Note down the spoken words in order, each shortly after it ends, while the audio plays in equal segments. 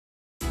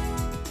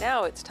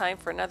Now it's time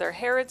for another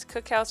Harrod's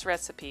Cookhouse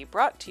recipe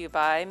brought to you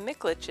by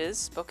Micklich's,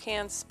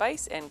 Spokane's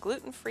spice and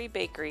gluten-free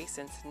bakery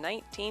since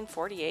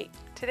 1948.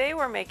 Today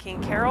we're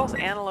making Carol's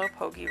Antelope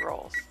Hoagie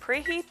Rolls.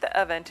 Preheat the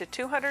oven to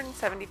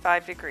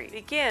 275 degrees.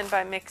 Begin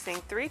by mixing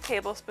 3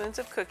 tablespoons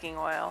of cooking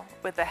oil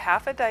with a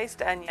half a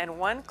diced onion and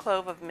 1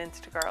 clove of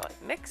minced garlic.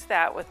 Mix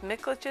that with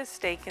Micklich's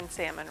steak and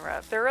salmon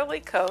rub.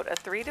 Thoroughly coat a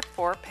 3 to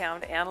 4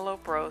 pound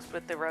antelope roast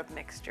with the rub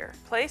mixture.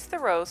 Place the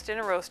roast in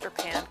a roaster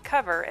pan,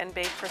 cover, and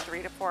bake for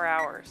 3 to 4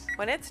 hours.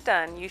 When it's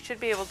done, you should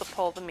be able to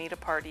pull the meat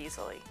apart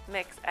easily.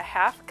 Mix a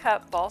half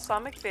cup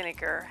balsamic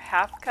vinegar,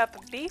 half cup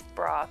beef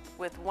broth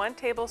with 1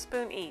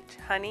 tablespoon each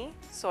honey,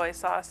 soy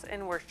sauce,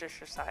 and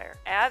Worcestershire.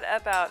 Add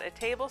about a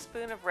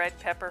tablespoon of red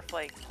pepper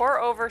flakes. Pour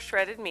over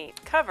shredded meat.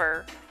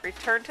 Cover,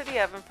 return to the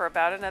oven for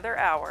about another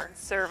hour.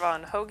 Serve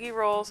on hoagie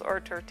rolls or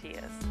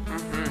tortillas.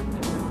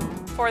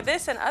 For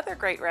this and other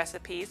great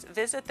recipes,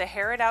 visit the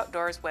Harrod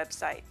Outdoors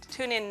website.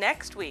 Tune in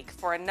next week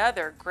for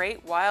another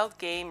great wild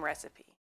game recipe.